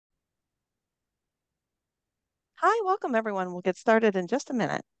Hi, welcome everyone. We'll get started in just a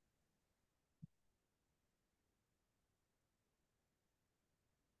minute.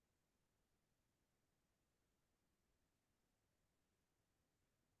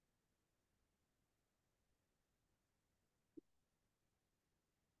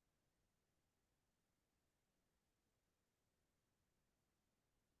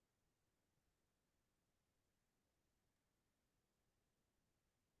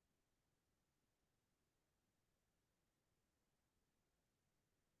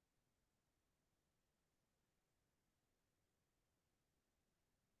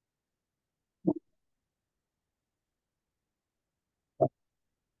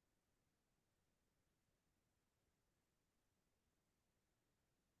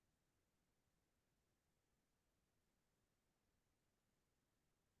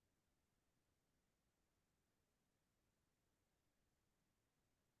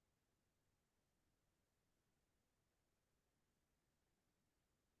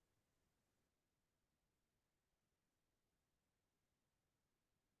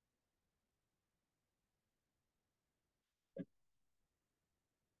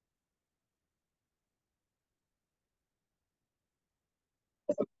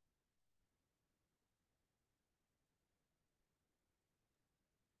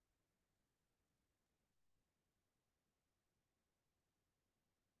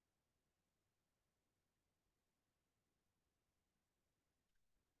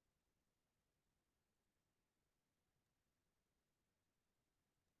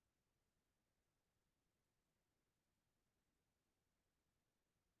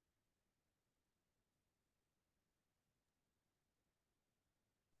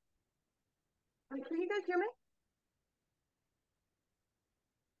 Can you guys hear me?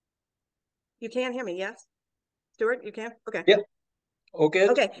 You can hear me, yes? Stuart, you can? Okay. Yep, all good.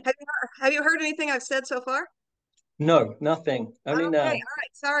 Okay. Have you heard anything I've said so far? No, nothing. Only Okay, all now. right.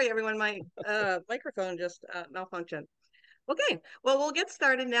 Sorry, everyone. My microphone just malfunctioned. Okay, well, we'll get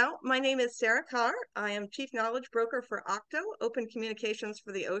started now. My name is Sarah Carr. I am Chief Knowledge Broker for OCTO, Open Communications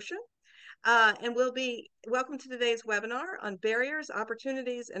for the Ocean. And welcome to today's webinar on barriers,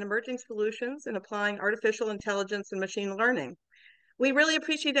 opportunities, and emerging solutions in applying artificial intelligence and machine learning. We really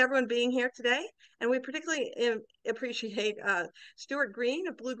appreciate everyone being here today, and we particularly appreciate Stuart Green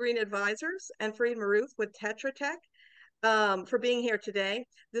of Blue Green Advisors and Farid Maruf with Tetra Tech for being here today.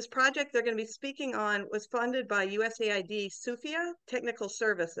 This project they're going to be speaking on was funded by USAID-SUFIA Technical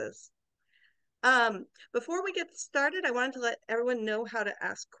Services. Before we get started, I wanted to let everyone know how to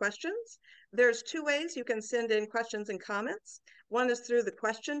ask questions. There's two ways you can send in questions and comments. One is through the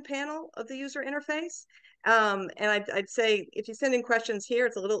question panel of the user interface. And I'd say if you send in questions here,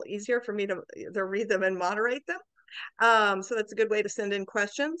 it's a little easier for me to read them and moderate them. So that's a good way to send in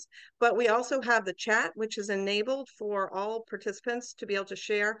questions. But we also have the chat, which is enabled for all participants to be able to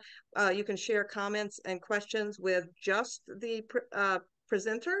share. You can share comments and questions with just the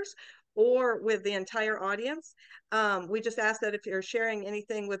presenters or with the entire audience. We just ask that if you're sharing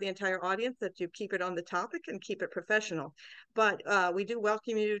anything with the entire audience, that you keep it on the topic and keep it professional. But we do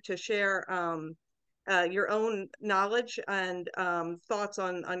welcome you to share your own knowledge and thoughts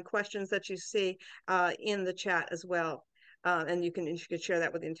on questions that you see in the chat as well. And you can share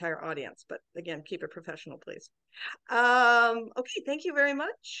that with the entire audience. But again, keep it professional, please. Okay, thank you very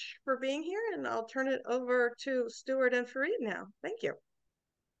much for being here. And I'll turn it over to Stuart and Farid now. Thank you.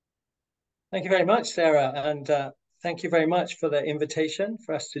 Thank you very much, Sarah. And thank you very much for the invitation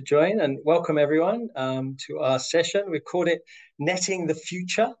for us to join, and welcome everyone to our session. We called it Netting the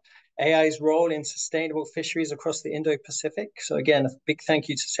Future, AI's Role in Sustainable Fisheries Across the Indo-Pacific. So again, a big thank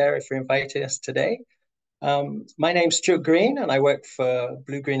you to Sarah for inviting us today. My name's Stuart Green, and I work for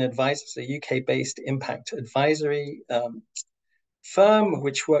Blue Green Advisors, a UK-based impact advisory firm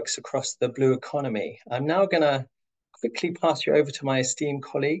which works across the blue economy. I'm now going to quickly pass you over to my esteemed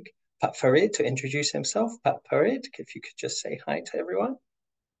colleague, Pat Farid, to introduce himself. Pat Farid, if you could just say hi to everyone.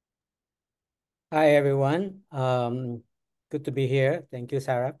 Hi, everyone. Good to be here. Thank you,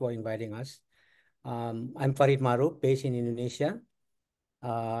 Sarah, for inviting us. I'm Farid Maruf, based in Indonesia.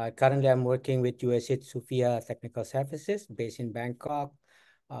 Currently, I'm working with USAID-SUFIA Technical Services, based in Bangkok.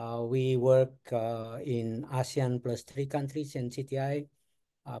 We work in ASEAN plus 3 countries and CTI.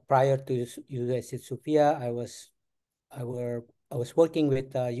 Prior to USAID-SUFIA, I was working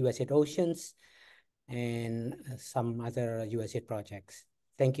with USAID Oceans and some other USAID projects.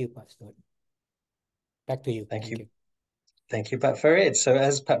 Thank you, Pastor. Back to you. Thank you. Thank you, Pat Farid. So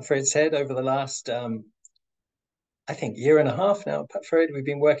as Pat Farid said, over the last, I think, year and a half now, Pat Farid, we've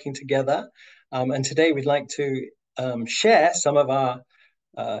been working together. And today we'd like to share some of our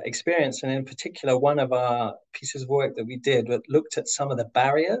experience. And in particular, one of our pieces of work that we did looked at some of the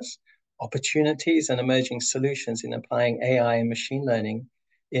barriers, opportunities, and emerging solutions in applying AI and machine learning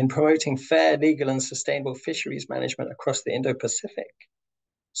in promoting fair, legal, and sustainable fisheries management across the Indo-Pacific.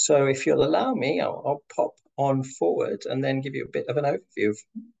 So if you'll allow me, I'll pop on forward and then give you a bit of an overview of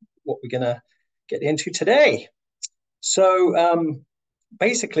what we're going to get into today. So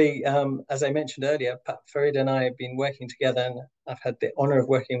basically, as I mentioned earlier, Farid and I have been working together, and I've had the honor of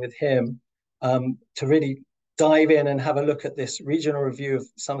working with him to really dive in and have a look at this regional review of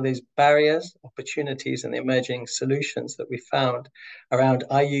some of these barriers, opportunities, and the emerging solutions that we found around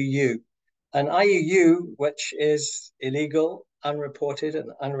IUU. And IUU, which is illegal, unreported,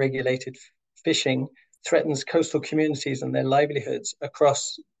 and unregulated fishing, threatens coastal communities and their livelihoods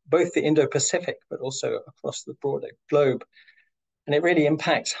across both the Indo-Pacific, but also across the broader globe. And it really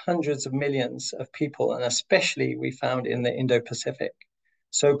impacts hundreds of millions of people, and especially we found in the Indo-Pacific.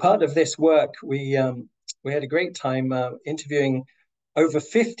 So part of this work, we had a great time interviewing over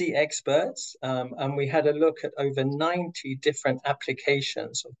 50 experts, and we had a look at over 90 different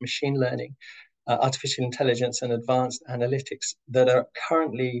applications of machine learning, artificial intelligence, and advanced analytics that are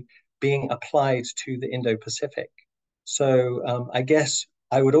currently being applied to the Indo-Pacific. So I guess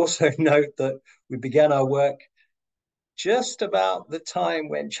I would also note that we began our work just about the time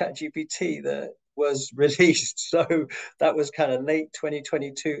when ChatGPT was released. So that was kind of late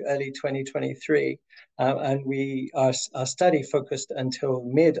 2022, early 2023. And our study focused until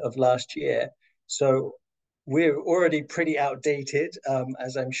mid of last year. So we're already pretty outdated,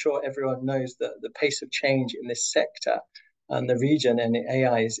 as I'm sure everyone knows that the pace of change in this sector and the region and the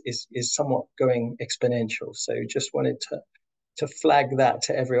AI is somewhat going exponential. So just wanted to flag that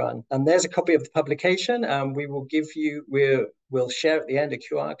to everyone. And there's a copy of the publication. We'll share at the end a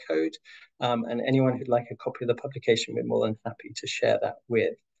QR code. And anyone who'd like a copy of the publication, we're more than happy to share that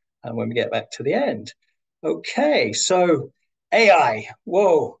with when we get back to the end. Okay, so AI.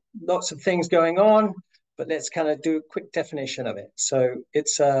 Whoa, lots of things going on, but let's kind of do a quick definition of it. So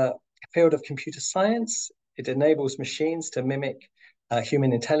it's a field of computer science. It enables machines to mimic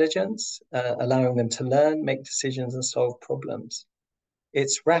human intelligence, allowing them to learn, make decisions, and solve problems.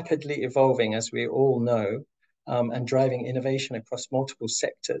 It's rapidly evolving, as we all know, and driving innovation across multiple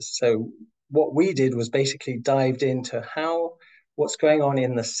sectors. So what we did was basically dived into what's going on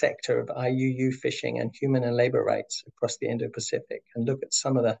in the sector of IUU fishing and human and labor rights across the Indo-Pacific, and look at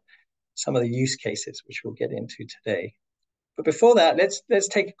some of the use cases, which we'll get into today. But before that, let's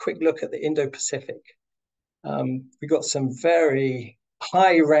take a quick look at the Indo-Pacific. We got some very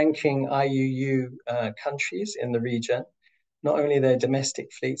high-ranking IUU countries in the region, not only their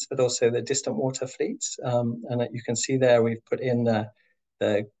domestic fleets, but also their distant water fleets. And you can see there we've put in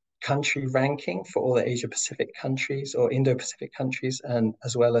the country ranking for all the Asia-Pacific countries or Indo-Pacific countries, and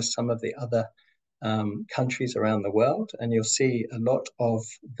as well as some of the other countries around the world. And you'll see a lot of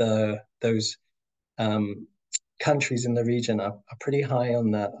those countries in the region are pretty high on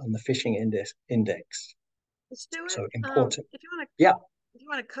the fishing index. Stuart, so important. If you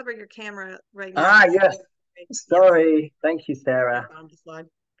want to cover your camera right now. Yes. Sorry. Thank you, Sarah. On the slide.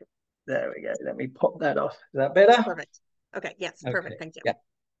 There we go. Let me pop that off. Is that better? Perfect. Okay. Yes. Okay. Perfect. Thank you. Yeah.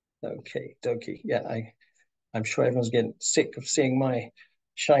 Okay. Dokie. Yeah. I'm sure everyone's getting sick of seeing my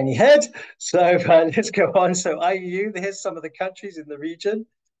shiny head. So let's go on. So IUU, here's some of the countries in the region.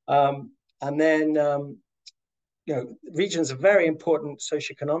 And then, regions are very important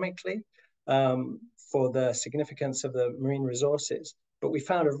socioeconomically for the significance of the marine resources. But we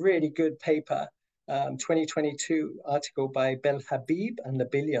found a really good paper, 2022 article by Belhabib and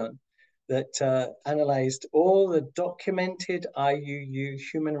Labillion that analyzed all the documented IUU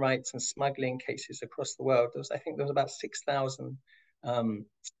human rights and smuggling cases across the world. I think there was about 6,000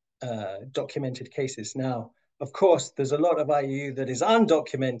 documented cases. Now, of course, there's a lot of IUU that is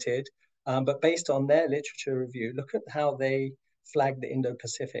undocumented, but based on their literature review, look at how they flag the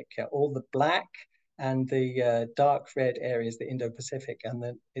Indo-Pacific. All the black and the dark red areas, the Indo-Pacific, and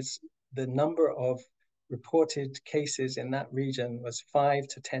then the number of reported cases in that region was 5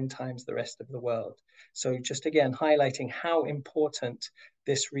 to 10 times the rest of the world. So just again, highlighting how important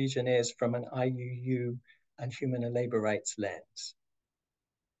this region is from an IUU and human and labor rights lens.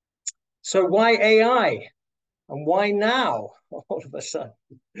 So why AI? And why now, all of a sudden?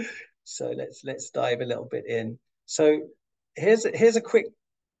 So let's dive a little bit in. So here's a quick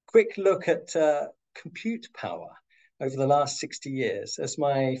look at compute power over the last 60 years. As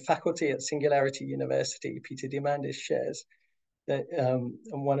my faculty at Singularity University, Peter Diamandis, shares that on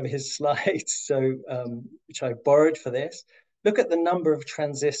one of his slides, which I borrowed for this. Look at the number of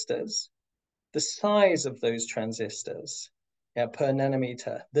transistors, the size of those transistors, per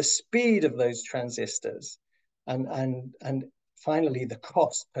nanometer, the speed of those transistors, and finally the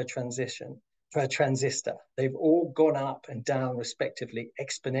cost per transistor. They've all gone up and down respectively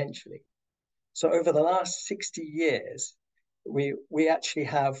exponentially. So over the last 60 years, we actually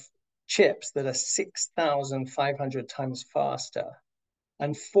have chips that are 6,500 times faster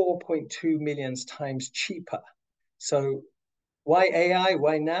and 4.2 million times cheaper. So why AI?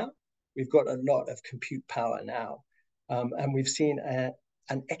 Why now? We've got a lot of compute power now. And we've seen an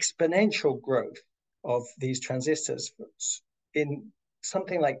exponential growth of these transistors in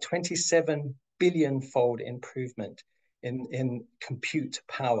something like 27 billion-fold improvement in compute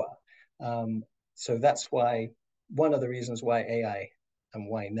power. So that's why, one of the reasons why AI and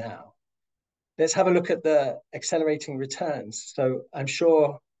why now. Let's have a look at the accelerating returns. So I'm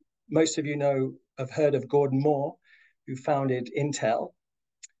sure most of you have heard of Gordon Moore, who founded Intel.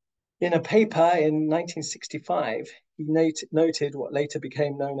 In a paper in 1965, he noted what later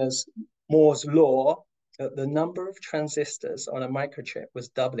became known as Moore's law, that the number of transistors on a microchip was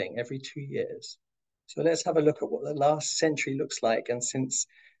doubling every 2 years. So let's have a look at what the last century looks like, and since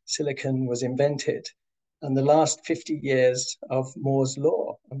silicon was invented, and the last 50 years of Moore's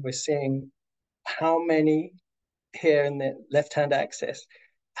law. And we're seeing how many, here in the left-hand axis,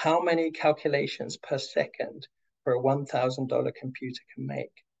 how many calculations per second for a $1,000 computer can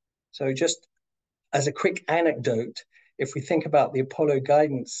make. So just as a quick anecdote, if we think about the Apollo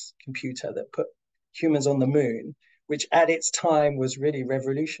guidance computer that put humans on the moon, which at its time was really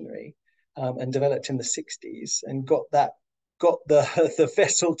revolutionary, and developed in the 60s and got the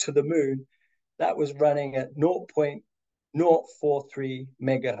vessel to the moon, that was running at 0.043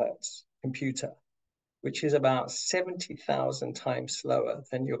 megahertz computer, which is about 70,000 times slower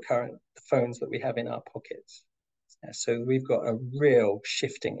than your current phones that we have in our pockets. So we've got a real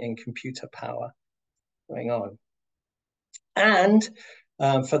shifting in computer power going on. And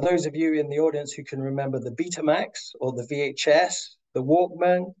for those of you in the audience who can remember the Betamax or the VHS, the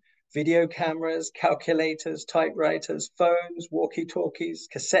Walkman, video cameras, calculators, typewriters, phones, walkie-talkies,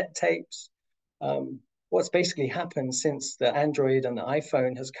 cassette tapes, what's basically happened since the Android and the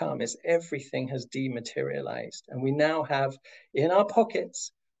iPhone has come is everything has dematerialized. And we now have in our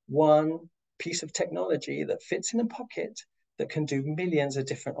pockets one piece of technology that fits in a pocket that can do millions of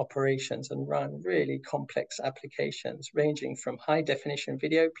different operations and run really complex applications, ranging from high definition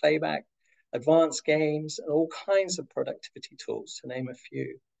video playback, advanced games, and all kinds of productivity tools, to name a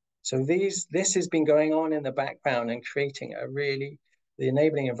few. So this has been going on in the background and creating the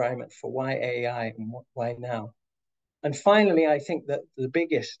enabling environment for why AI and why now. And finally, I think that the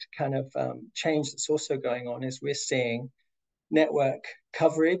biggest kind of change that's also going on is we're seeing network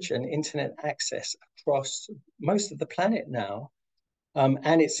coverage and internet access across most of the planet now.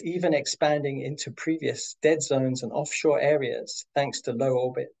 And it's even expanding into previous dead zones and offshore areas, thanks to low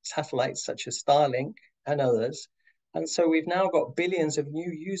orbit satellites such as Starlink and others. And so we've now got billions of new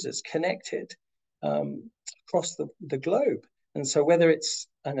users connected across the globe. And so whether it's,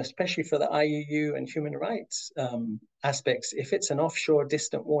 and especially for the IUU and human rights aspects, if it's an offshore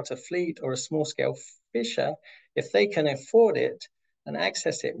distant water fleet or a small scale fisher, if they can afford it and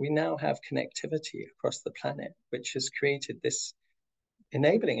access it, we now have connectivity across the planet, which has created this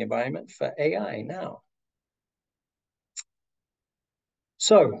enabling environment for AI now.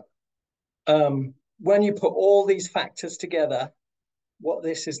 So when you put all these factors together, what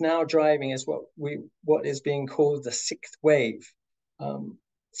this is now driving is what is being called the sixth wave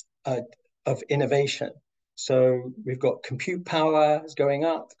of innovation. So we've got compute power is going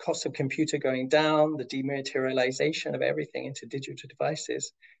up, the cost of computer going down, the dematerialization of everything into digital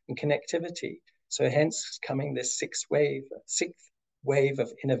devices and connectivity. So hence coming this sixth wave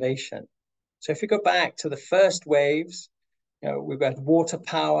of innovation. So if we go back to the first waves, we've got water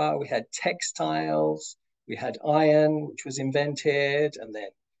power, we had textiles, we had iron, which was invented, and then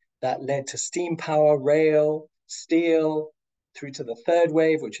that led to steam power, rail, steel, through to the third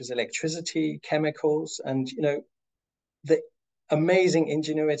wave, which is electricity, chemicals, and the amazing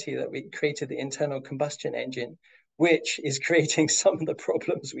ingenuity that we created the internal combustion engine, which is creating some of the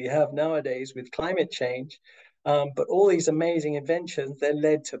problems we have nowadays with climate change. But all these amazing inventions, they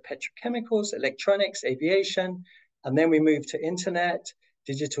led to petrochemicals, electronics, aviation, and then we moved to internet,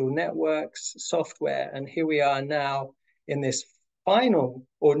 digital networks, software, and here we are now in this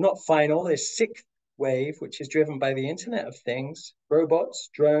this sixth wave, which is driven by the Internet of Things, robots,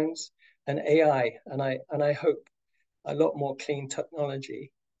 drones, and AI, and I hope a lot more clean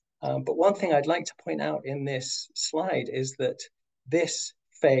technology. But one thing I'd like to point out in this slide is that this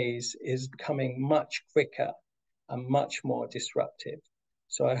phase is becoming much quicker and much more disruptive.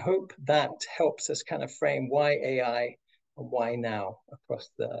 So I hope that helps us kind of frame why AI why now across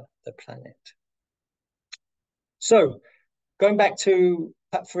the planet. So going back to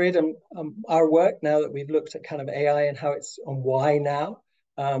Farid and our work, now that we've looked at kind of AI and how it's on why now,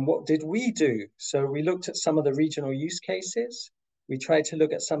 what did we do? So we looked at some of the regional use cases. We tried to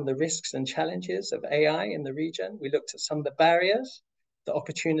look at some of the risks and challenges of AI in the region. We looked at some of the barriers, the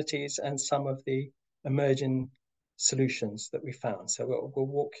opportunities, and some of the emerging solutions that we found. So we'll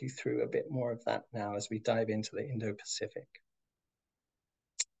walk you through a bit more of that now as we dive into the Indo-Pacific.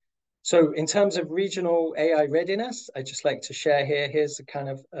 So in terms of regional AI readiness, I'd just like to share here, here's the kind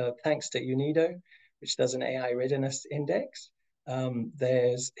of thanks to UNIDO, which does an AI readiness index.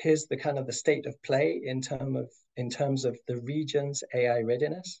 Here's the kind of the state of play in terms of the region's AI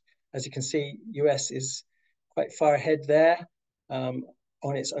readiness. As you can see, US is quite far ahead there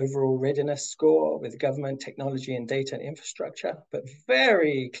on its overall readiness score with government, technology, and data and infrastructure, but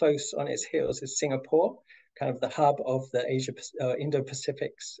very close on its heels is Singapore, kind of the hub of the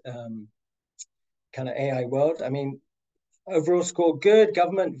Indo-Pacific's kind of AI world. I mean, overall score good,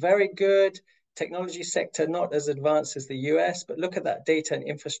 government very good, technology sector not as advanced as the US, but look at that data and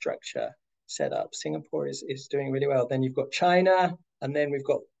infrastructure setup. Singapore is doing really well. Then you've got China, and then we've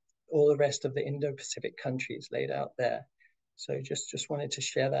got all the rest of the Indo-Pacific countries laid out there. So just wanted to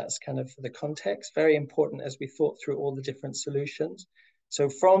share that as kind of the context, very important as we thought through all the different solutions. So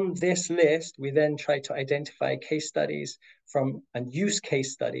from this list, we then try to identify case studies and use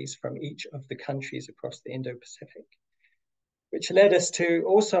case studies from each of the countries across the Indo-Pacific, which led us to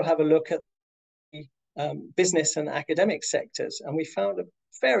also have a look at the business and academic sectors. And we found a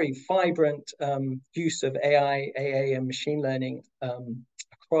very vibrant use of AI, AA, and machine learning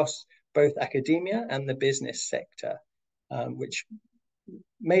across both academia and the business sector, which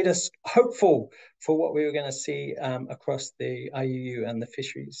made us hopeful for what we were going to see across the IUU and the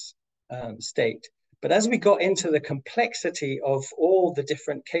fisheries state. But as we got into the complexity of all the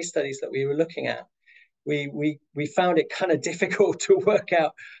different case studies that we were looking at, we found it kind of difficult to work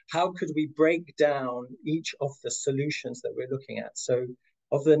out how could we break down each of the solutions that we're looking at. So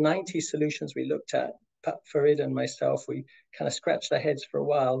of the 90 solutions we looked at, Farid and myself, we kind of scratched our heads for a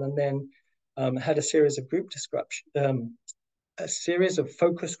while and then had a series of a series of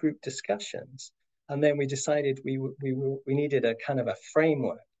focus group discussions, and then we decided we needed a kind of a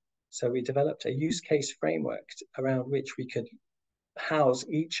framework. So we developed a use case framework around which we could house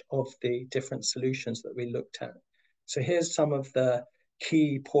each of the different solutions that we looked at. So here's some of the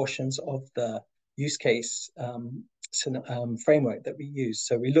key portions of the use case framework that we use.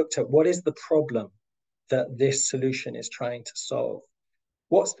 So we looked at what is the problem that this solution is trying to solve?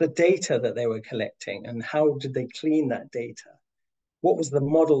 What's the data that they were collecting and how did they clean that data? What was the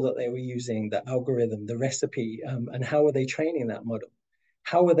model that they were using, the algorithm, the recipe, and how were they training that model?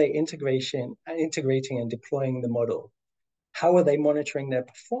 How were they integrating and deploying the model? How were they monitoring their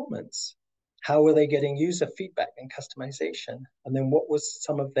performance? How were they getting user feedback and customization? And then what was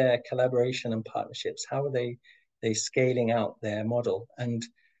some of their collaboration and partnerships? How were they scaling out their model? And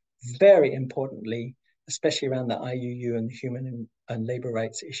very importantly, especially around the IUU and the human and labor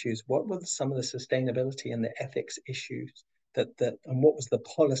rights issues, what were some of the sustainability and the ethics issues and what was the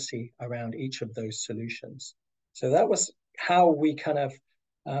policy around each of those solutions? So that was how we kind of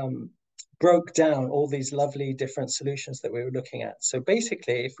broke down all these lovely different solutions that we were looking at. So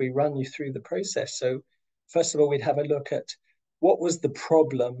basically, if we run you through the process, so first of all, we'd have a look at what was the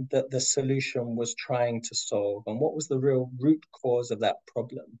problem that the solution was trying to solve and what was the real root cause of that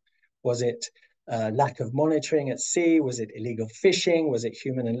problem. Was it lack of monitoring at sea? Was it illegal fishing? Was it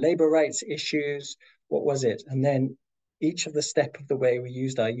human and labor rights issues? What was it? And then each of the step of the way, we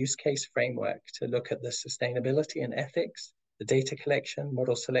used our use case framework to look at the sustainability and ethics, the data collection,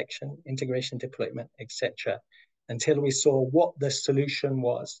 model selection, integration, deployment, etc., until we saw what the solution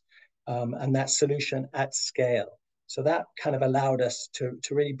was, and that solution at scale. So that kind of allowed us to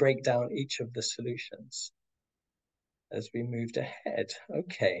really break down each of the solutions as we moved ahead.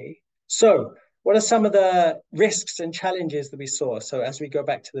 Okay, so what are some of the risks and challenges that we saw? So as we go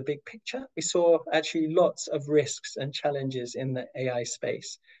back to the big picture, we saw actually lots of risks and challenges in the AI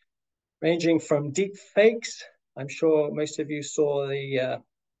space, ranging from deep fakes. I'm sure most of you saw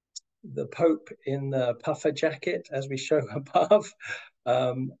the Pope in the puffer jacket, as we show above.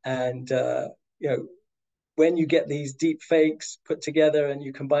 You know, when you get these deep fakes put together and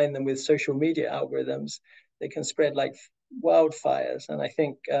you combine them with social media algorithms, they can spread like wildfires. And I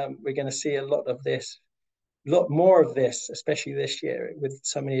think we're going to see a lot more of this, especially this year with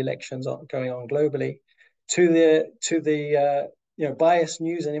so many elections going on globally, to the you know, biased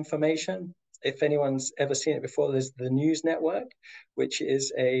news and information. If anyone's ever seen it before, there's the News Network, which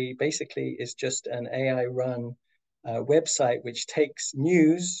is basically just an AI run website which takes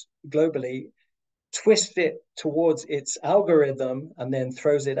news globally, twists it towards its algorithm, and then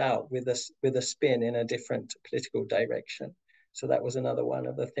throws it out with a spin in a different political direction. So that was another one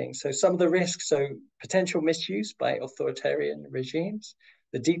of the things. So some of the risks, so potential misuse by authoritarian regimes,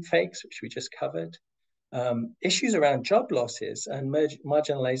 the deep fakes, which we just covered, issues around job losses and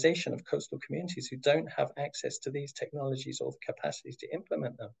marginalization of coastal communities who don't have access to these technologies or the capacity to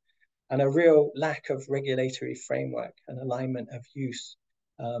implement them, and a real lack of regulatory framework and alignment of use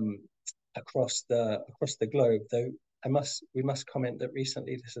across the globe. Though we must comment that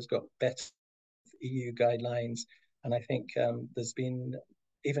recently this has got better EU guidelines, and I think there's been,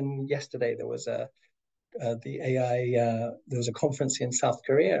 even yesterday there was there was a conference in South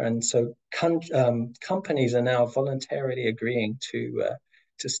Korea, and so companies are now voluntarily agreeing to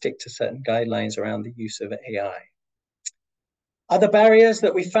stick to certain guidelines around the use of AI. Other barriers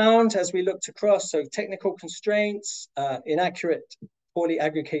that we found as we looked across, so technical constraints, inaccurate, poorly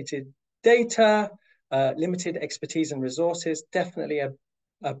aggregated data, limited expertise and resources, definitely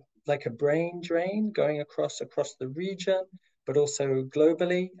like a brain drain going across the region, but also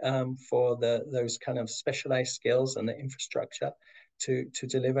globally for those kind of specialized skills and the infrastructure to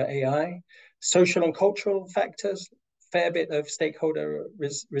deliver AI. Social and cultural factors, fair bit of stakeholder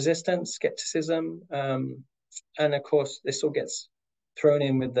resistance, skepticism, and of course, this all gets thrown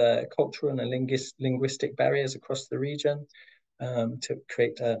in with the cultural and linguistic barriers across the region to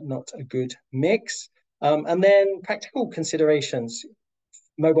create not a good mix. And then practical considerations,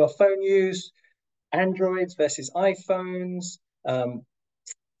 mobile phone use, Androids versus iPhones.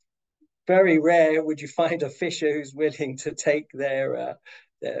 Very rare would you find a fisher who's willing to take their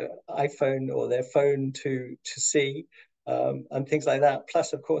iPhone or their phone to sea, and things like that.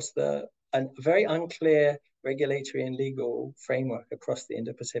 Plus, of course, a very unclear regulatory and legal framework across the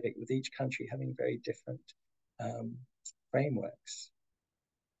Indo-Pacific, with each country having very different frameworks.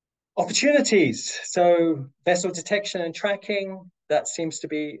 Opportunities. So vessel detection and tracking, that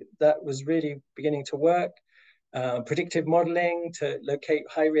was really beginning to work. Predictive modeling to locate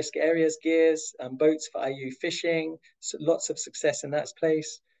high-risk areas, gears, boats for IUU fishing, so lots of success in that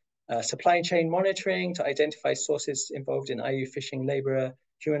place. Supply chain monitoring to identify sources involved in IUU fishing, labor,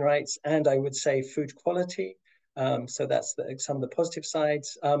 human rights, and I would say food quality. So that's some of the positive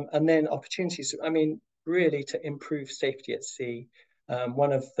sides. And then opportunities, I mean, really to improve safety at sea.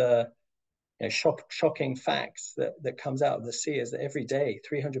 One of the shocking facts that comes out of the sea is that every day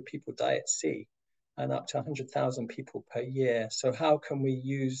 300 people die at sea and up to 100,000 people per year. So how can we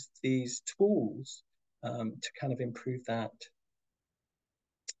use these tools to kind of improve that?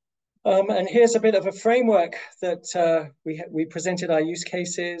 And here's a bit of a framework that we presented our use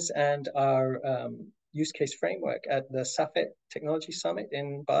cases and our use case framework at the SAFET Technology Summit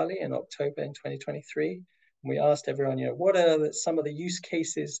in Bali in October in 2023. And we asked everyone, what are some of the use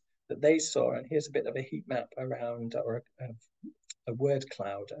cases that they saw? And here's a bit of a heat map around, or a word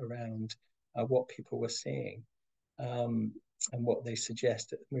cloud around what people were seeing and what they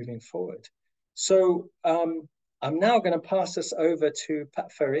suggest moving forward. So I'm now going to pass us over to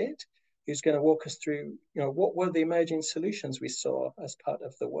Farid, who's going to walk us through, what were the emerging solutions we saw as part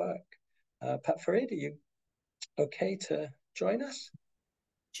of the work. Farid, are you okay to join us?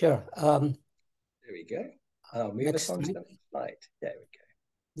 Sure. There we go. I'll move us on to the next slide. There we go.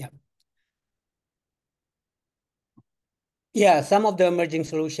 Yeah. Yeah, some of the emerging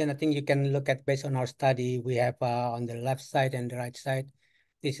solution, I think you can look at based on our study. We have on the left side and the right side.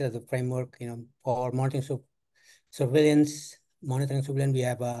 This is the framework, for monitoring surveillance. We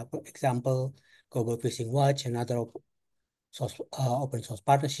have, for example, Global Fishing Watch, another open source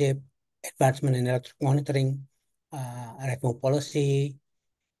partnership, advancement in electric monitoring, RFO policy.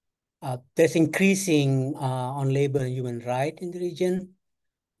 There's increasing on labor and human rights in the region.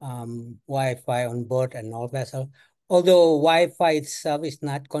 Wi-Fi on board and all vessel. Although Wi-Fi itself is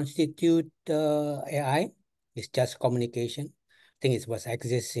not constitute AI, it's just communication. I think it was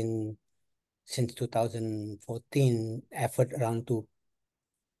existing since 2014 effort around to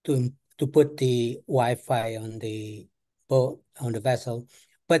put the Wi-Fi on the boat, on the vessel.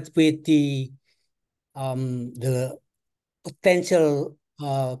 But with the potential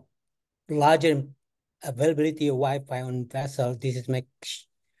larger availability of Wi-Fi on vessel, this is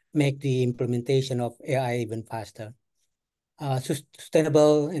make the implementation of AI even faster.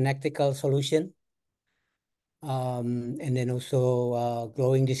 Sustainable and ethical solution. And then also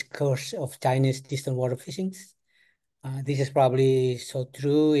growing discourse of Chinese distant water fishings. This is probably so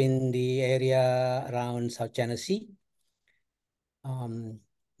true in the area around South China Sea.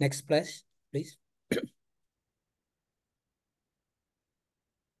 Next, please.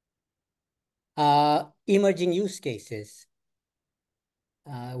 Emerging use cases.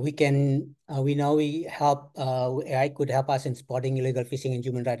 We know AI could help us in spotting illegal fishing and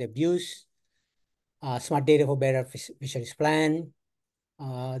human rights abuse. Smart data for better fisheries plan.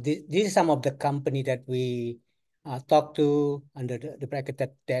 This is some of the company that we talk to under the bracket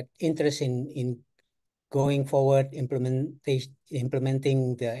that interest in going forward implementing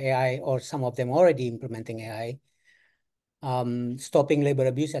the AI, or some of them already implementing AI. Stopping labor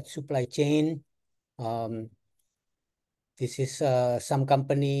abuse at supply chain. This is some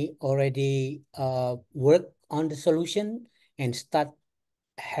company already work on the solution and start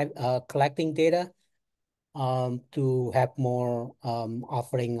collecting data to have more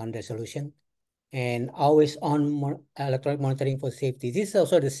offering on the solution. And always on electronic monitoring for safety. This is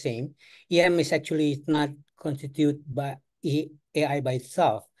also the same. EM is actually not constituted by AI by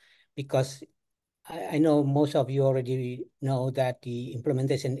itself, because I know most of you already know that the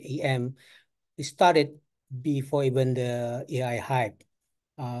implementation EM started before even the AI hype.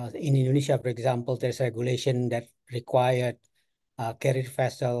 In Indonesia, for example, there's a regulation that required carrier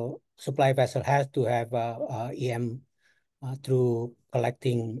vessel, supply vessel has to have EM through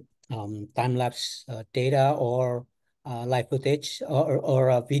collecting time-lapse data or live footage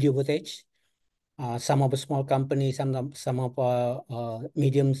or video footage. Some of the small companies, some of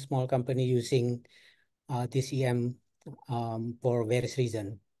medium small company using this EM for various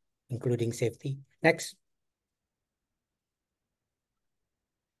reasons, including safety. Next.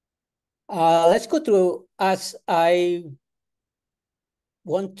 Let's go through, as I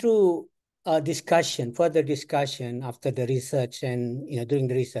went through further discussion after the research and during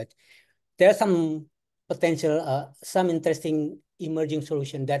the research, there are some potential, some interesting emerging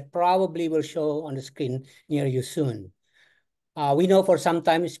solution that probably will show on the screen near you soon. We know for some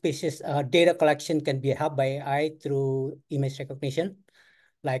time species data collection can be helped by AI through image recognition,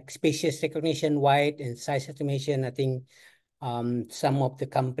 like species recognition, weight and size estimation. I think some of the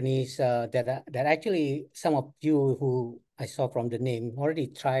companies that actually some of you who I saw from the name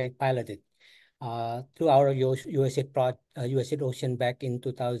already piloted through our USAID Ocean back in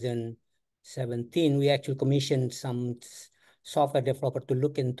 2017. We actually commissioned some software developer to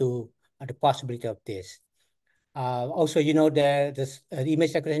look into the possibility of this. Also, the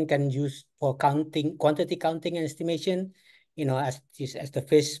image recognition can use for quantity counting and estimation. As the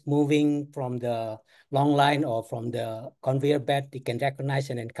fish moving from the long line or from the conveyor belt, it can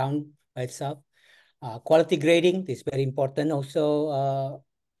recognize and then count by itself. Quality grading is very important. Also,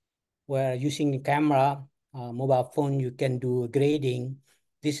 where using the camera, mobile phone, you can do grading.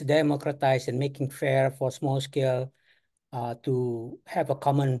 This is democratized and making fair for small scale to have a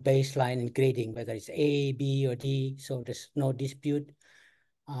common baseline in grading, whether it's A, B, or D, so there's no dispute.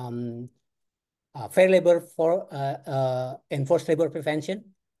 Fair labor for enforced labor prevention,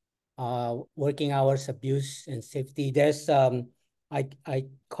 working hours, abuse, and safety. There's I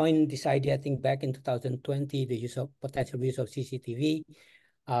coined this idea, I think, back in 2020, the potential use of CCTV.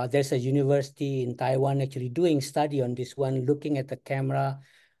 There's a university in Taiwan actually doing study on this one, looking at the camera,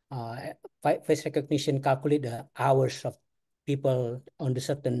 face recognition, calculate the hours of people on the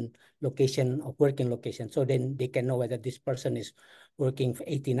certain location of working location. So then they can know whether this person is working for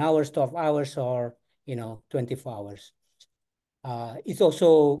 18 hours, 12 hours, or 24 hours. It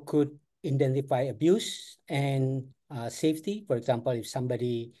also could identify abuse and safety. For example, if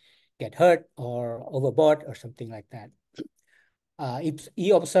somebody get hurt or overboard or something like that. If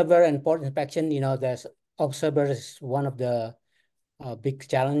e-observer and port inspection, there's observer is one of the big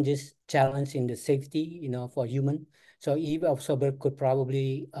challenge in the safety, for human. So e-observer could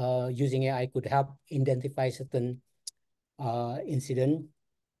probably, using AI, could help identify certain incident,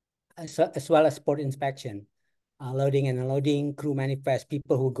 as well as port inspection, loading and unloading, crew manifest,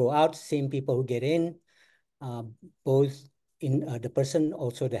 people who go out, same people who get in, both in the person,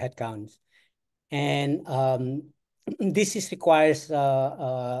 also the head counts. And this requires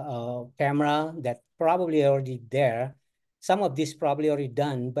a camera that probably already there. Some of this probably already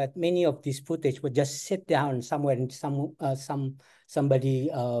done, but many of this footage would just sit down somewhere in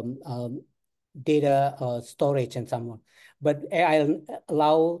somebody data storage and someone. But AI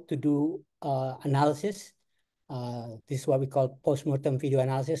allow to do analysis. This is what we call post-mortem video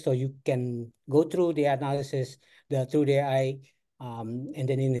analysis. So you can go through the analysis through the AI and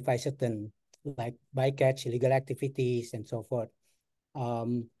then identify certain like bycatch, illegal activities, and so forth.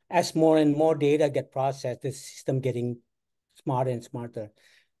 As more and more data get processed, the system getting smarter and smarter.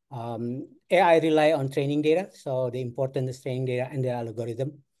 AI rely on training data, so the important is training data and the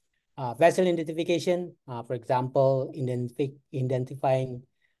algorithm. Vessel identification, for example, identifying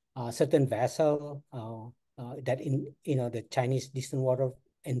certain vessel that in the Chinese distant water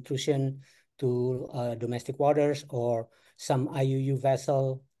intrusion to domestic waters, or some IUU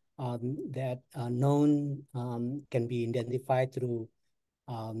vessel that are known can be identified through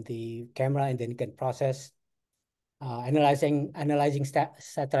the camera, and then can process analyzing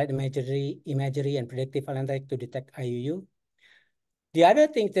satellite imagery and predictive analytics to detect IUU. The other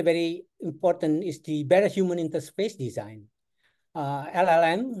thing that's very important is the better human interface design.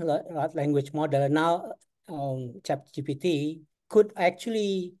 LLM, large language model, now ChatGPT could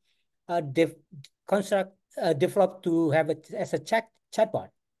actually develop to have it as a chatbot.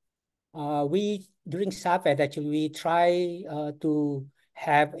 We during SAFET actually we try to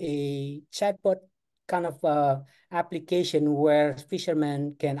have a chatbot kind of application where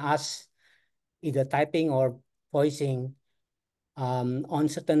fishermen can ask either typing or voicing on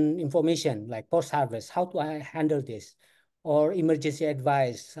certain information like post-harvest, how do I handle this? Or emergency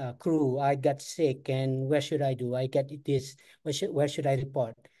advice, crew, I got sick and where should I do? I get this, where should I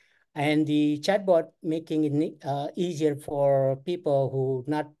report? And the chatbot making it easier for people who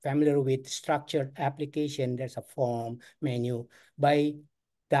not familiar with structured application, there's a form, menu, by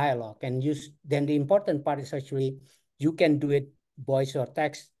dialogue. And then the important part is actually you can do it voice or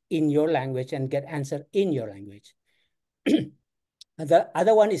text in your language and get answer in your language. The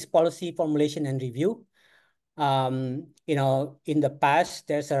other one is policy formulation and review. You know, in the past,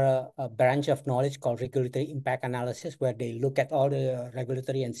 there's a branch of knowledge called regulatory impact analysis, where they look at all the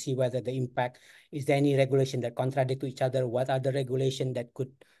regulatory and see whether the impact, is there any regulation that contradict to each other? What are the regulation that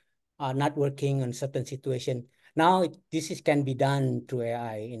could not working on certain situation? Now, this can be done through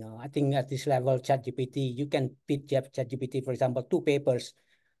AI. You know, I think at this level, ChatGPT, you can pitch ChatGPT, for example, 2 papers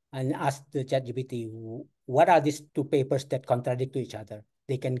and ask the ChatGPT, what are these 2 papers that contradict to each other?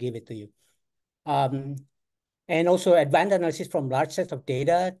 They can give it to you. And also advanced analysis from large sets of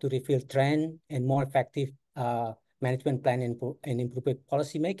data to reveal trend and more effective management plan and improve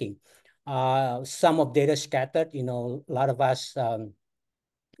policy making. Some of data scattered, you know, a lot of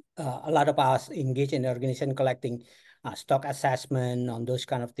us engage in the organization collecting stock assessment on those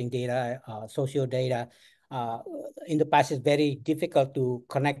kind of thing, data, social data. In the past, it's very difficult to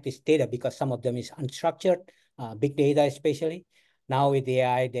connect this data because some of them is unstructured, big data especially. Now with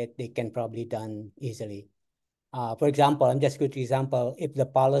AI, that they can probably done easily. For example, I'm just going to example, if the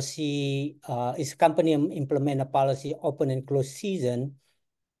policy is company implement a policy open and close season,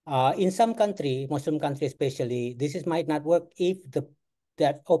 in some country, Muslim country especially, this might not work if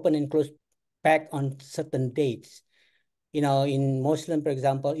that open and close pack on certain dates. You know, in Muslim, for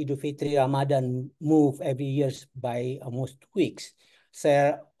example, Indo-Pacific Ramadan move every year by almost 2 weeks.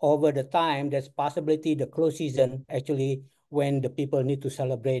 So over the time, there's possibility the close season actually when the people need to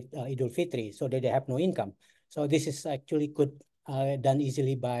celebrate Indo-Pacific, so that they have no income. So this is actually could done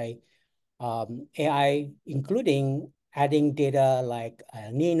easily by AI, including adding data like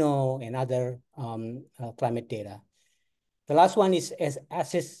El Nino and other climate data. The last one is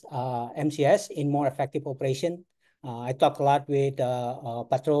assist MCS in more effective operation. I talk a lot with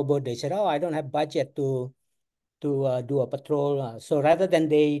patrol board. They said, "Oh, I don't have budget to do a patrol." So rather than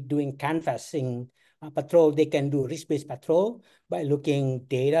they doing canvassing patrol, they can do risk-based patrol by looking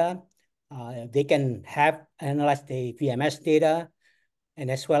data. They can have analyze the VMS data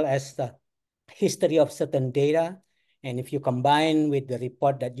and as well as the history of certain data. And if you combine with the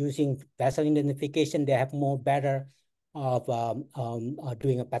report that using vessel identification, they have more better of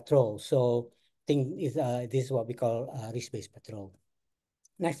doing a patrol. So I think this is what we call risk-based patrol.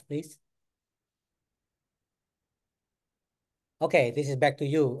 Next, please. Okay, this is back to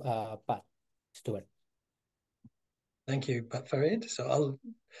you, Pat, Stuart. Thank you, Pat Farid. So I'll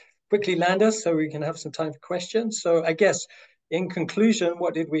quickly land us so we can have some time for questions. So I guess in conclusion,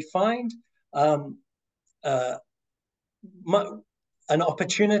 what did we find? An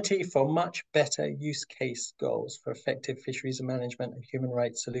opportunity for much better use case goals for effective fisheries management and human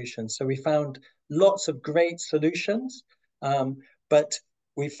rights solutions. So we found lots of great solutions, but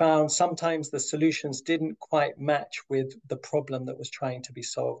we found sometimes the solutions didn't quite match with the problem that was trying to be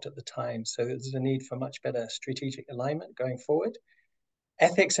solved at the time. So there's a need for much better strategic alignment going forward.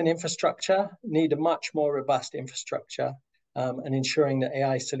 Ethics and infrastructure need a much more robust infrastructure, and ensuring that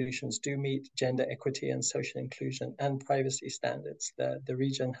AI solutions do meet gender equity and social inclusion and privacy standards. The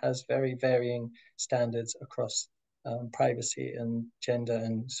region has very varying standards across privacy and gender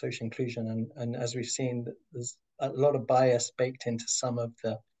and social inclusion. And as we've seen, there's a lot of bias baked into some of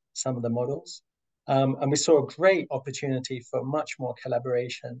the models. And we saw a great opportunity for much more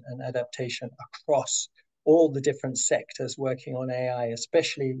collaboration and adaptation across all the different sectors working on AI,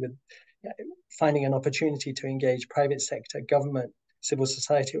 especially with finding an opportunity to engage private sector, government, civil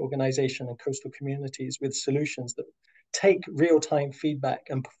society organization, and coastal communities with solutions that take real-time feedback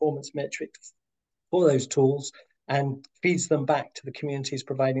and performance metrics for those tools and feeds them back to the communities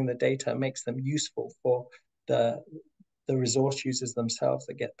providing the data, makes them useful for the resource users themselves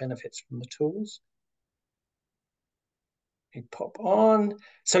that get benefits from the tools. You pop on.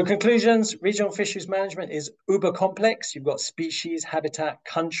 So conclusions, regional fisheries management is uber complex. You've got species, habitat,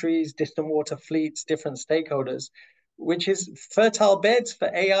 countries, distant water fleets, different stakeholders, which is fertile beds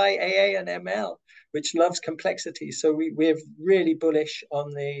for AI, AA, and ML, which loves complexity. So we're really bullish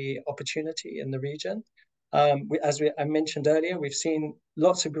on the opportunity in the region. As I mentioned earlier, we've seen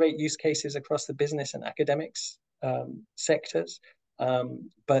lots of great use cases across the business and academics sectors,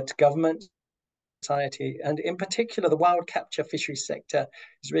 but government, society, and in particular, the wild capture fisheries sector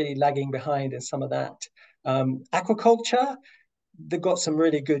is really lagging behind in some of that. Aquaculture, they've got some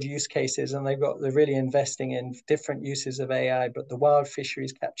really good use cases, and they're really investing in different uses of AI, but the wild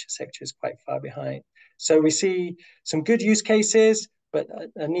fisheries capture sector is quite far behind. So we see some good use cases, but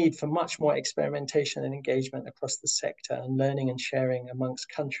a need for much more experimentation and engagement across the sector, and learning and sharing amongst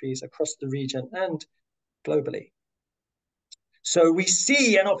countries across the region and globally. So we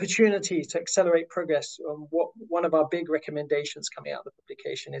see an opportunity to accelerate progress. One of our big recommendations coming out of the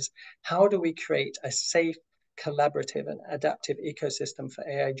publication is, how do we create a safe, collaborative, and adaptive ecosystem for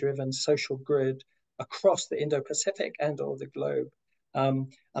AI-driven social good across the Indo-Pacific and all the globe?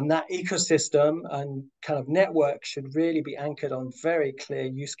 And that ecosystem and kind of network should really be anchored on very clear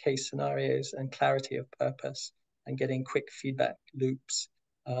use case scenarios and clarity of purpose, and getting quick feedback loops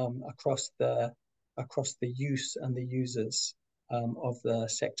across the use and the users of the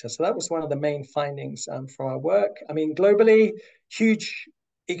sector. So that was one of the main findings from our work. I mean, globally, huge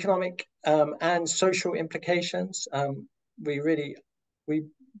economic and social implications. We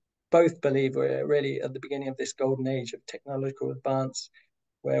both believe we're really at the beginning of this golden age of technological advance,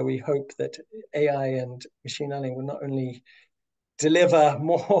 where we hope that AI and machine learning will not only deliver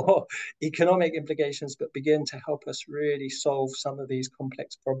more economic implications, but begin to help us really solve some of these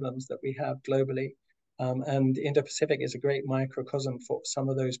complex problems that we have globally. And the Indo-Pacific is a great microcosm for some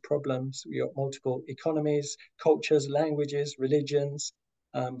of those problems. We got multiple economies, cultures, languages, religions.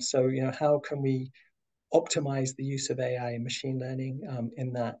 So, how can we optimize the use of AI and machine learning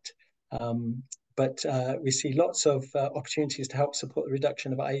in that? But we see lots of opportunities to help support the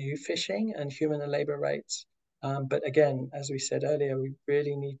reduction of IUU fishing and human and labor rights. But again, as we said earlier, we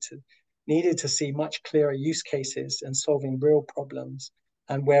really needed to see much clearer use cases and solving real problems,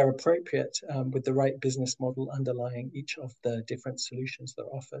 and where appropriate, with the right business model underlying each of the different solutions that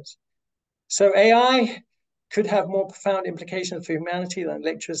offers. So AI could have more profound implications for humanity than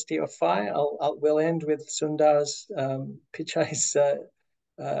electricity or fire. We'll end with Sundar's Pichai's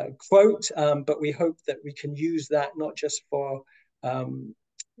quote, but we hope that we can use that not just for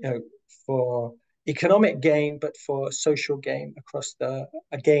for economic gain, but for social gain across the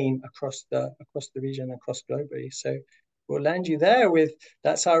region, across globally. So we'll land you there with,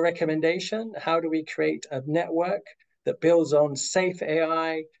 that's our recommendation. How do we create a network that builds on safe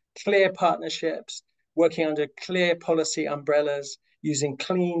AI, clear partnerships, working under clear policy umbrellas, using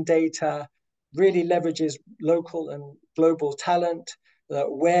clean data, really leverages local and global talent,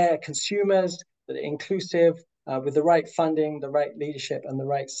 where consumers, that are inclusive, with the right funding, the right leadership, and the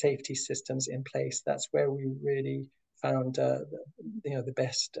right safety systems in place. That's where we really found the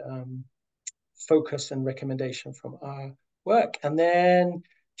best focus and recommendation from our work. And then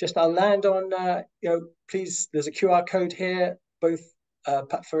just I'll land on, please, there's a QR code here, both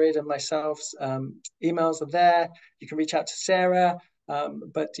Farid and myself's emails are there. You can reach out to Sarah,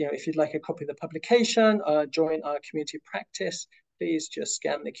 but if you'd like a copy of the publication, join our community practice, please just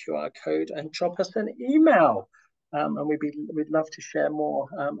scan the QR code and drop us an email. And we'd love to share more,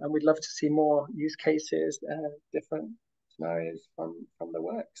 and we'd love to see more use cases, different scenarios from the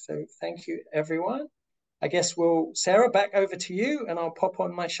work. So thank you, everyone. I guess Sarah, back over to you, and I'll pop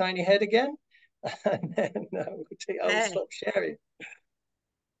on my shiny head again, and then I'll stop sharing.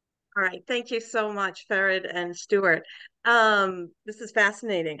 All right, thank you so much, Farid and Stuart. This is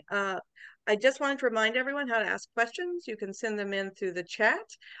fascinating. I just wanted to remind everyone how to ask questions. You can send them in through the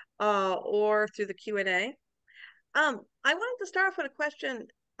chat or through the Q&A. I wanted to start off with a question.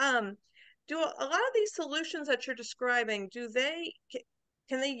 Do a lot of these solutions that you're describing,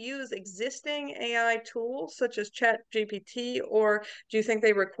 can they use existing AI tools such as ChatGPT, or do you think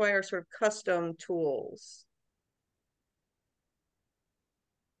they require sort of custom tools?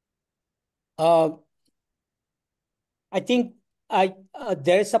 I think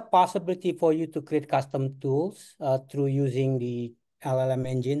there is a possibility for you to create custom tools through using the LLM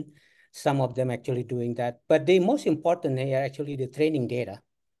engine. Some of them actually doing that. But the most important here are actually the training data.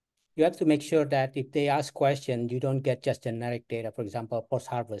 you have to make sure that if they ask questions, you don't get just generic data. For example,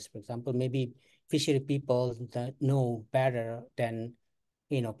 post-harvest, for example, maybe fishery people that know better than,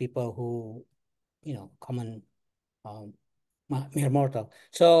 people who, common mere mortal.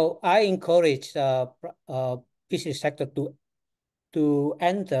 So I encourage fishery sector to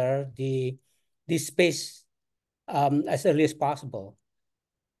enter this space as early as possible.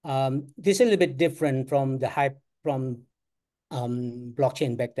 This is a little bit different from the hype from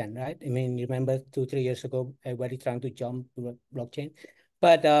blockchain back then, right? I mean, you remember 2-3 years ago, everybody trying to jump to blockchain,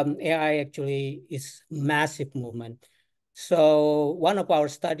 but AI actually is massive movement. So one of our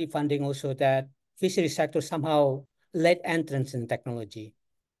study funding also that fishery sector somehow led entrance in technology.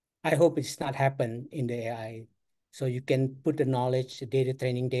 I hope it's not happen in the AI. So you can put the knowledge, data,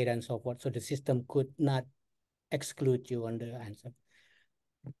 training data, and so forth. So the system could not exclude you on the answer.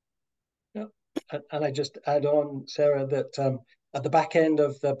 Yeah. And I just add on, Sarah, that at the back end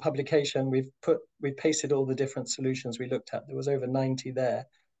of the publication, we've pasted all the different solutions we looked at. There was over 90 there.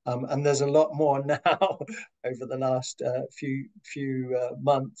 And there's a lot more now over the last few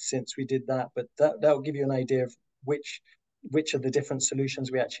months since we did that. But that will give you an idea of which of the different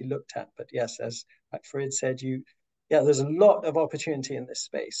solutions we actually looked at. But yes, as Farid said, there's a lot of opportunity in this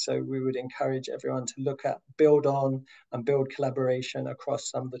space. So we would encourage everyone to look at, build on, and build collaboration across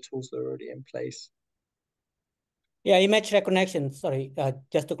some of the tools that are already in place. Yeah, image recognition, sorry,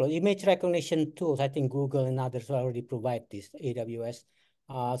 just to close, image recognition tools, I think Google and others already provide this, AWS.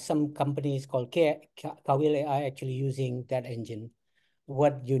 Some companies called Kawil AI actually using that engine.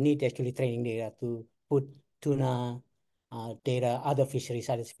 What you need actually training data to put tuna data, other fisheries,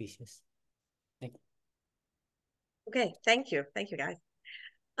 other species. Thank you. Okay, thank you. Thank you, guys.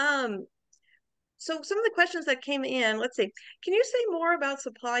 So some of the questions that came in, let's see. Can you say more about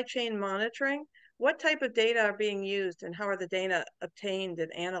supply chain monitoring? What type of data are being used and how are the data obtained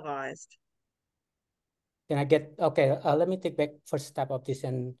and analyzed? Can I get, okay, let me take back first step of this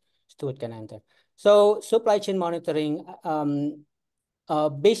and Stuart can enter. So supply chain monitoring,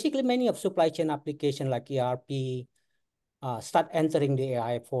 basically many of supply chain application like ERP start entering the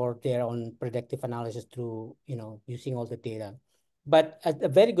AI for their own predictive analysis through, using all the data. But a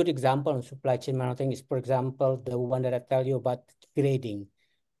very good example on supply chain monitoring is, for example, the one that I tell you about grading.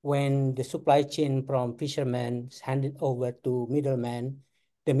 When the supply chain from fishermen is handed over to middlemen,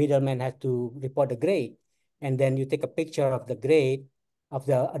 the middleman has to report the grade. And then you take a picture of the grade of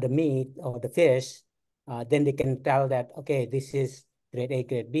the meat or the fish. Then they can tell that, okay, this is grade A,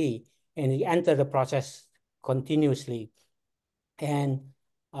 grade B. And you enter the process continuously. And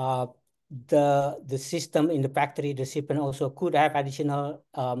the system in the factory, the shipment also could have additional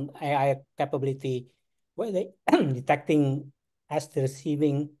AI capability where they detecting as the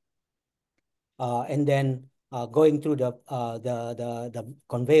receiving and then going through the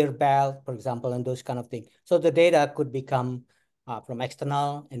conveyor belt, for example, and those kind of things. So the data could become from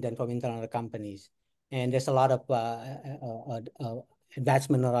external and then from internal companies. And there's a lot of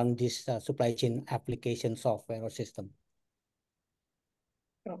advancement around this supply chain application software or system.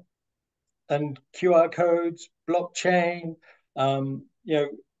 And QR codes, blockchain,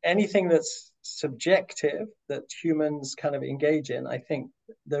 anything that's subjective that humans kind of engage in, I think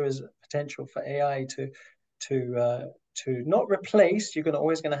there is potential for AI to not replace. You're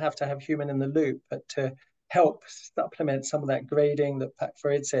always going to have human in the loop, but to help supplement some of that grading that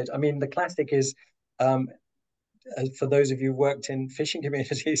Farid said. I mean, the classic is, for those of you who worked in fishing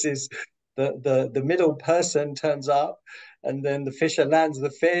communities, is the middle person turns up and then the fisher lands the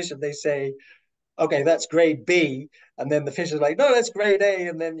fish and they say, okay, that's grade B. And then the fisher's like, no, that's grade A.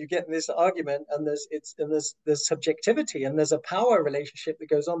 And then you get in this argument and there's subjectivity and there's a power relationship that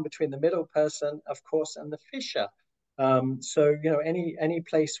goes on between the middle person, of course, and the fisher. So, any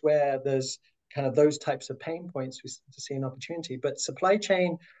place where there's kind of those types of pain points, we see an opportunity. But supply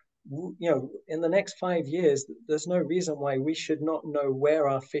chain, in the next 5 years, there's no reason why we should not know where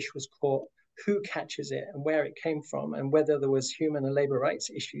our fish was caught, who catches it, and where it came from, and whether there was human and labor rights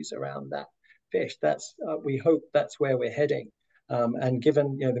issues around that fish. That's we hope that's where we're heading. And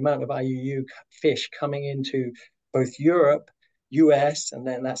given the amount of IUU fish coming into both Europe, US, and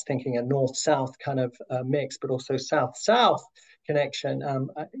then that's thinking a north-south kind of mix, but also south-south connection.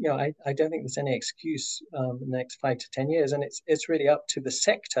 I don't think there's any excuse in the next 5 to 10 years, and it's really up to the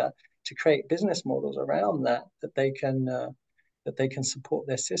sector to create business models around that they can support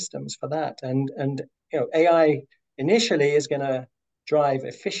their systems for that. And AI initially is going to drive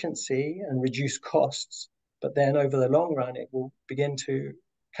efficiency and reduce costs, but then over the long run, it will begin to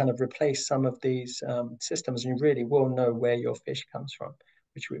kind of replace some of these systems, and you really will know where your fish comes from,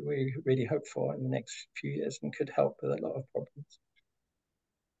 which we really hope for in the next few years and could help with a lot of problems.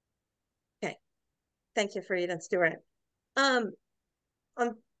 Thank you, Farid and Stuart. On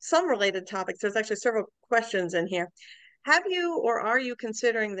some related topics, there's actually several questions in here. Have you or are you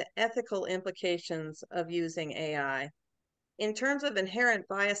considering the ethical implications of using AI? In terms of inherent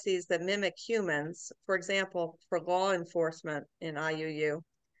biases that mimic humans, for example, for law enforcement in IUU,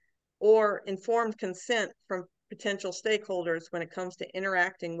 or informed consent from potential stakeholders when it comes to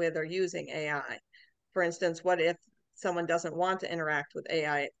interacting with or using AI. For instance, what if someone doesn't want to interact with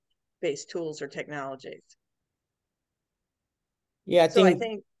AI-based tools or technologies? Yeah, I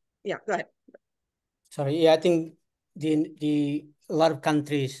think, yeah, go ahead. Sorry, yeah, I think a lot of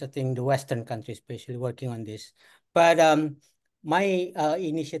countries, I think the Western countries especially working on this. But my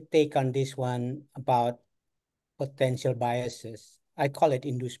initial take on this one about potential biases, I call it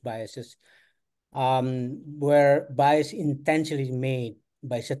induced biases, where bias intentionally made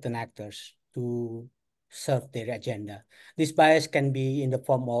by certain actors to serve their agenda. This bias can be in the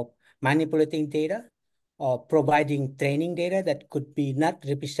form of manipulating data or providing training data that could be not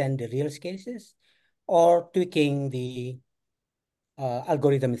represent the real cases, or tweaking the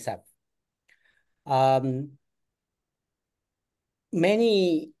algorithm itself.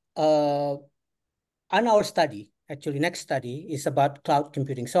 Many on our study, actually next study is about cloud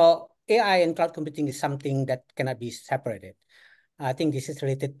computing. So AI and cloud computing is something that cannot be separated. I think this is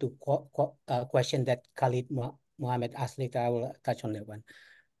related to question that Khalid Mohammed asked later. I will touch on that one.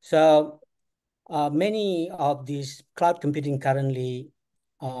 So many of these cloud computing currently,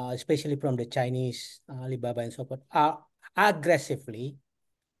 especially from the Chinese, Alibaba and so forth, are aggressively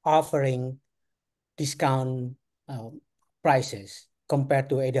offering discount prices compared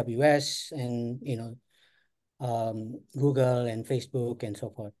to AWS and Google and Facebook and so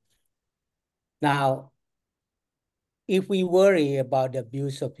forth. Now, if we worry about the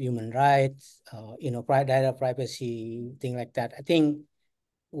abuse of human rights, data privacy, thing like that, I think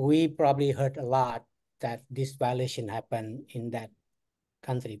we probably heard a lot that this violation happened in that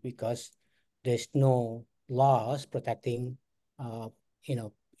country because there's no laws protecting,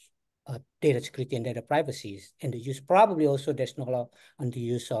 data security and data privacy, and the use. Probably also there's no law on the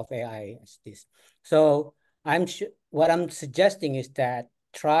use of AI as this. So what I'm suggesting is that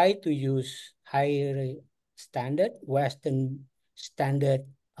try to use higher standard, Western standard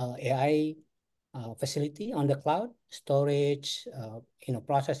AI facility on the cloud, storage,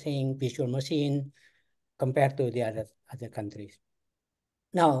 processing, visual machine, compared to the other countries.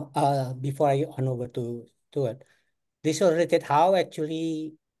 Now, before I on over to it, this is related how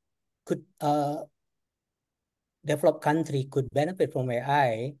actually could developed country could benefit from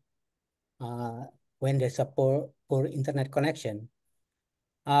AI when there's a poor internet connection.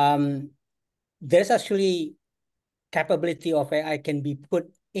 There's actually capability of AI can be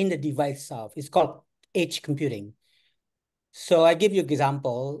put in the device itself. It's called edge computing. So I give you an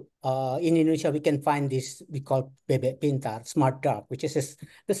example. In Indonesia, we can find this we call Bebek Pintar, smart dog, which is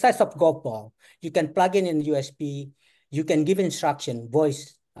the size of golf ball. You can plug in USB. You can give instruction,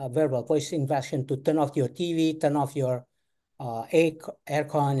 verbal voice instruction to turn off your TV, turn off your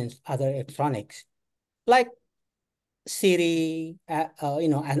aircon and other electronics, like Siri,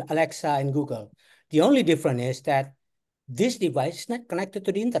 and Alexa and Google. The only difference is that this device is not connected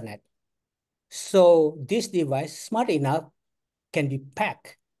to the internet. So this device, smart enough, can be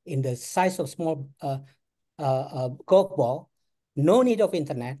packed in the size of small golf ball, no need of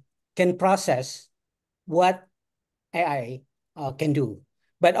internet, can process what AI can do.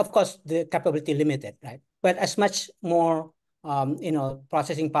 But of course, the capability limited, right? But as much more,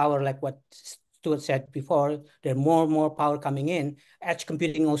 processing power, like what Stuart said before, there are more power coming in. Edge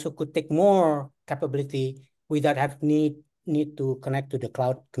computing also could take more capability without need to connect to the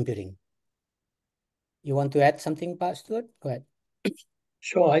cloud computing. You want to add something, Stuart? Go ahead.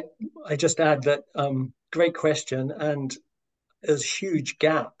 Sure. I just add that great question, and there's a huge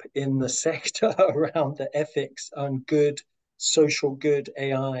gap in the sector around the ethics on social good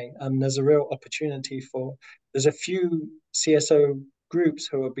AI. There's a real opportunity there's a few CSO groups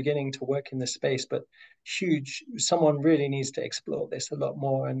who are beginning to work in this space, but someone really needs to explore this a lot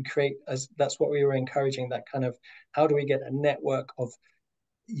more and that's what we were encouraging, that kind of, how do we get a network of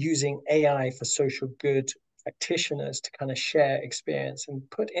using AI for social good practitioners to kind of share experience and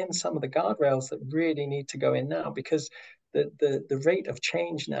put in some of the guardrails that really need to go in now, because the rate of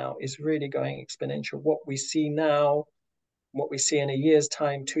change now is really going exponential. What we see now, what we see in a year's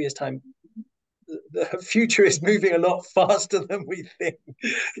time, 2 years' time, the future is moving a lot faster than we think,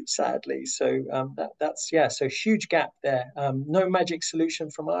 sadly. So so huge gap there. No magic solution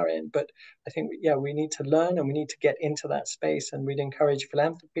from our end, but I think we need to learn and we need to get into that space, and we'd encourage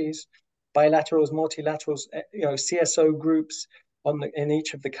philanthropies, bilaterals, multilaterals, CSO groups in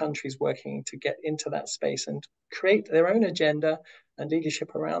each of the countries working to get into that space and create their own agenda and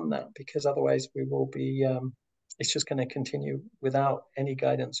leadership around that, because otherwise we will be it's just going to continue without any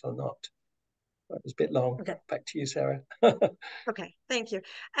guidance or not. It was a bit long. Okay. Back to you, Sarah. Okay, thank you.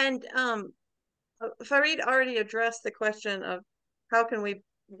 And Farid already addressed the question of how can we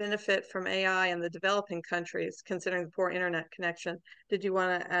benefit from AI in the developing countries, considering the poor internet connection. Did you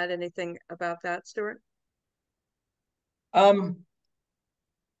want to add anything about that, Stuart? I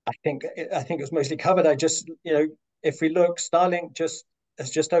think it was mostly covered. I just, if we look, Starlink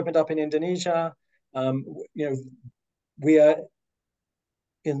has just opened up in Indonesia. We are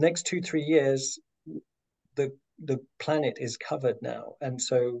in the next 2-3 years, the planet is covered now, and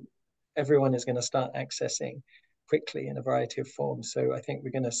so everyone is going to start accessing quickly in a variety of forms. So I think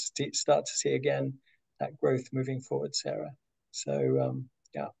we're going to start to see again that growth moving forward, Sarah. So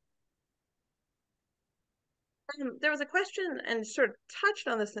yeah. There was a question and sort of touched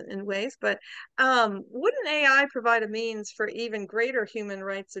on this in ways, but wouldn't AI provide a means for even greater human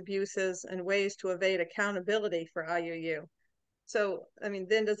rights abuses and ways to evade accountability for IUU? So, I mean,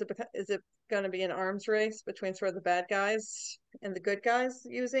 then is it going to be an arms race between sort of the bad guys and the good guys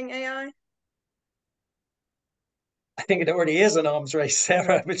using AI? I think it already is an arms race,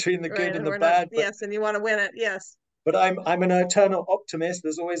 Sarah, between the good and the bad. Yes, and you want to win it, yes. But I'm an eternal optimist.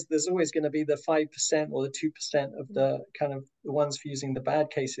 There's always going to be the 5% or the 2% of the kind of the ones for using the bad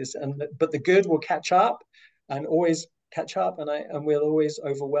cases, but the good will catch up and always catch up, and we'll always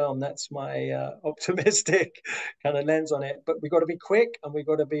overwhelm. That's my optimistic kind of lens on it. But we got to be quick, and we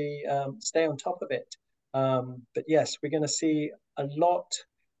got to be stay on top of it. But yes, we're going to see a lot,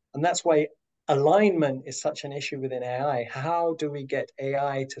 and that's why alignment is such an issue within AI. How do we get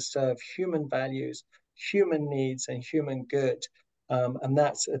AI to serve human values, human needs, and human good? And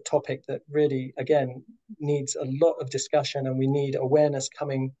that's a topic that really, again, needs a lot of discussion, and we need awareness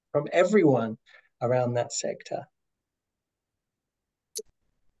coming from everyone around that sector.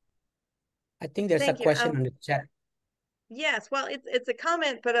 I think there's a question on the chat. Yes, well, it's a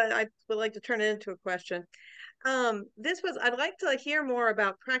comment, but I would like to turn it into a question. I'd like to hear more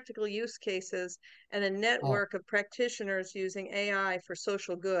about practical use cases and a network of practitioners using AI for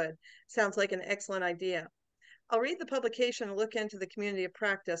social good. Sounds like an excellent idea. I'll read the publication and look into the community of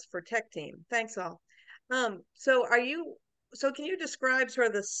practice for tech team. Thanks all. So can you describe sort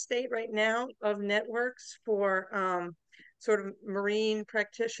of the state right now of networks for sort of marine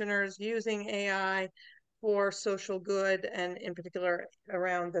practitioners using AI for social good, and in particular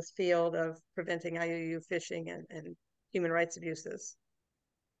around this field of preventing IUU fishing and human rights abuses?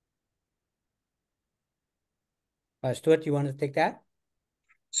 Stuart, you want to take that?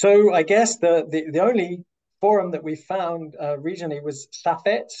 So I guess the only forum that we found regionally was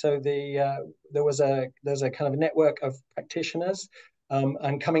SAFET. So there's a kind of network of practitioners,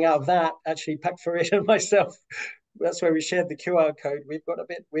 and coming out of that, actually, Farid and myself, that's where we shared the QR code.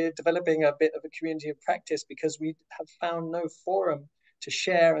 We're developing a bit of a community of practice because we have found no forum to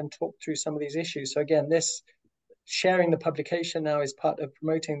share and talk through some of these issues. So again, this sharing the publication now is part of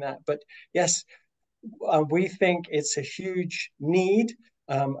promoting that. But yes, we think it's a huge need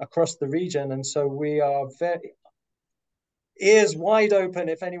across the region, and so we are very ears wide open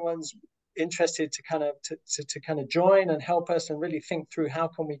if anyone's interested to kind of join and help us and really think through how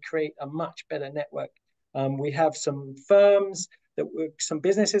can we create a much better network. We have some firms some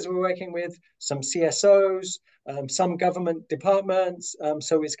businesses we're working with, some CSOs, some government departments.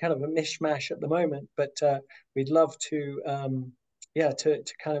 So it's kind of a mishmash at the moment, but we'd love to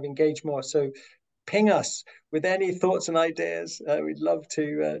kind of engage more. So ping us with any thoughts and ideas. We'd love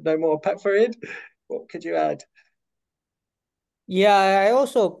to know more. Farid, what could you add? Yeah, I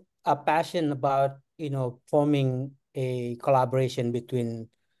also are passionate about, forming a collaboration between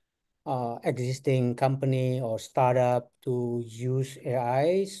existing company or startup to use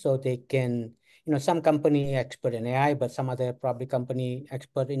AI so they can, some company expert in AI, but some other probably company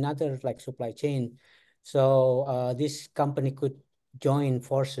expert in others like supply chain. So this company could join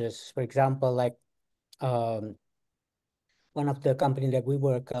forces. For example, like one of the company that we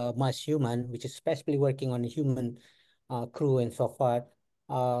work, MassHuman, which is especially working on human crew and so forth,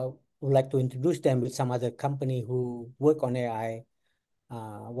 would like to introduce them with some other company who work on AI.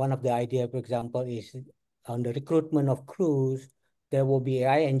 One of the idea, for example, is on the recruitment of crews, there will be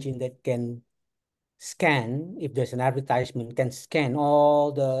AI engine that can scan, if there's an advertisement, can scan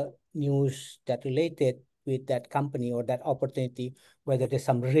all the news that related with that company or that opportunity, whether there's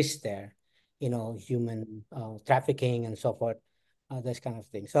some risk there, human trafficking and so forth, this kind of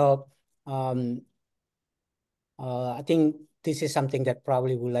thing. So I think this is something that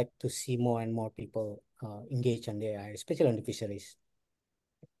probably would like to see more and more people engage on the AI, especially on the fisheries.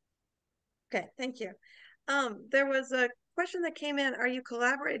 Okay, thank you. There was a question that came in. Are you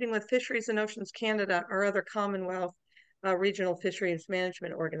collaborating with Fisheries and Oceans Canada or other Commonwealth regional fisheries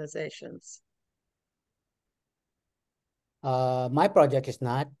management organizations? My project is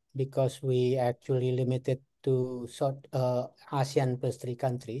not, because we actually limited to ASEAN plus 3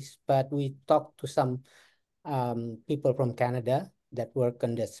 countries, but we talked to some people from Canada that work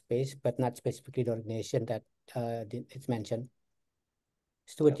on that space, but not specifically the organization that it's mentioned.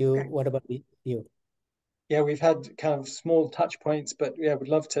 Stuart, Okay. what about you? Yeah, we've had kind of small touch points, but yeah, would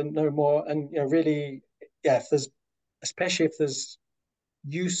love to know more. And really, yeah, especially if there's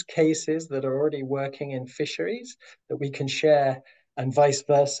use cases that are already working in fisheries that we can share, and vice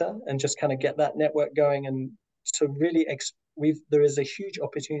versa, and just kind of get that network going. And so really there is a huge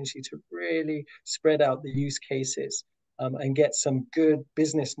opportunity to really spread out the use cases, and get some good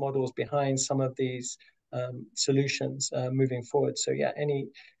business models behind some of these solutions moving forward. So yeah,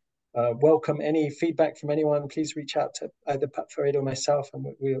 welcome any feedback from anyone. Please reach out to either Farid or myself, and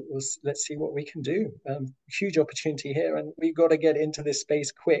let's see what we can do. Huge opportunity here, and we've got to get into this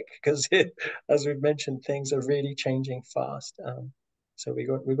space quick, because as we've mentioned, things are really changing fast. So we've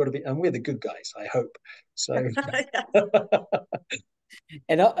got to be, and we're the good guys, I hope. So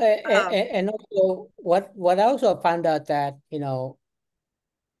and also what I also found out that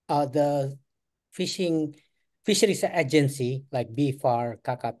the fisheries agency like BFAR,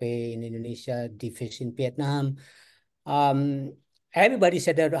 KKP in Indonesia, DFISH in Vietnam, everybody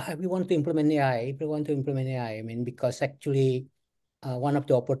said that we want to implement AI. We want to implement AI. I mean, because actually one of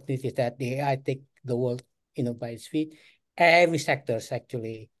the opportunities that the AI take the world, by its feet. Every sector is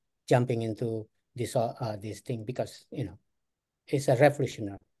actually jumping into this thing, because it's a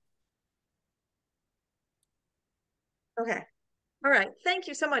revolutionary. Okay. All right. Thank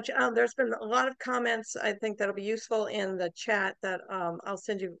you so much. There's been a lot of comments. I think that'll be useful in the chat that I'll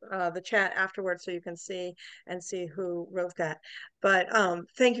send you the chat afterwards so you can see who wrote that. But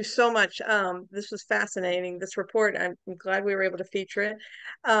thank you so much. This was fascinating, this report. I'm glad we were able to feature it.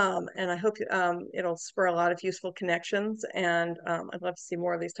 And I hope it'll spur a lot of useful connections. And I'd love to see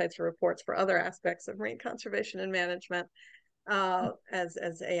more of these types of reports for other aspects of marine conservation and management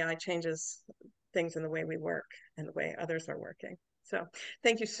as AI changes things in the way we work and the way others are working. So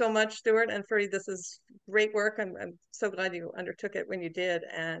thank you so much, Stuart and Farid. This is great work. I'm so glad you undertook it when you did,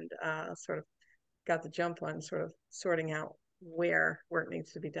 and sort of got the jump on sort of sorting out where work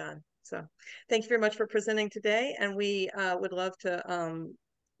needs to be done. So thank you very much for presenting today. And we would love to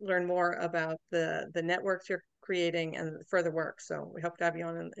learn more about the networks you're creating and further work. So we hope to have you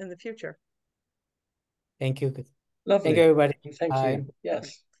on in the future. Thank you. Lovely. Thank you, everybody. Thank Bye. you.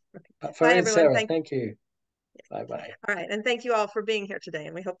 Yes. Okay. Farid, Bye, everyone. Sarah, thank you. Bye-bye. All right. And thank you all for being here today.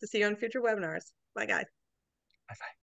 And we hope to see you on future webinars. Bye, guys. Bye-bye.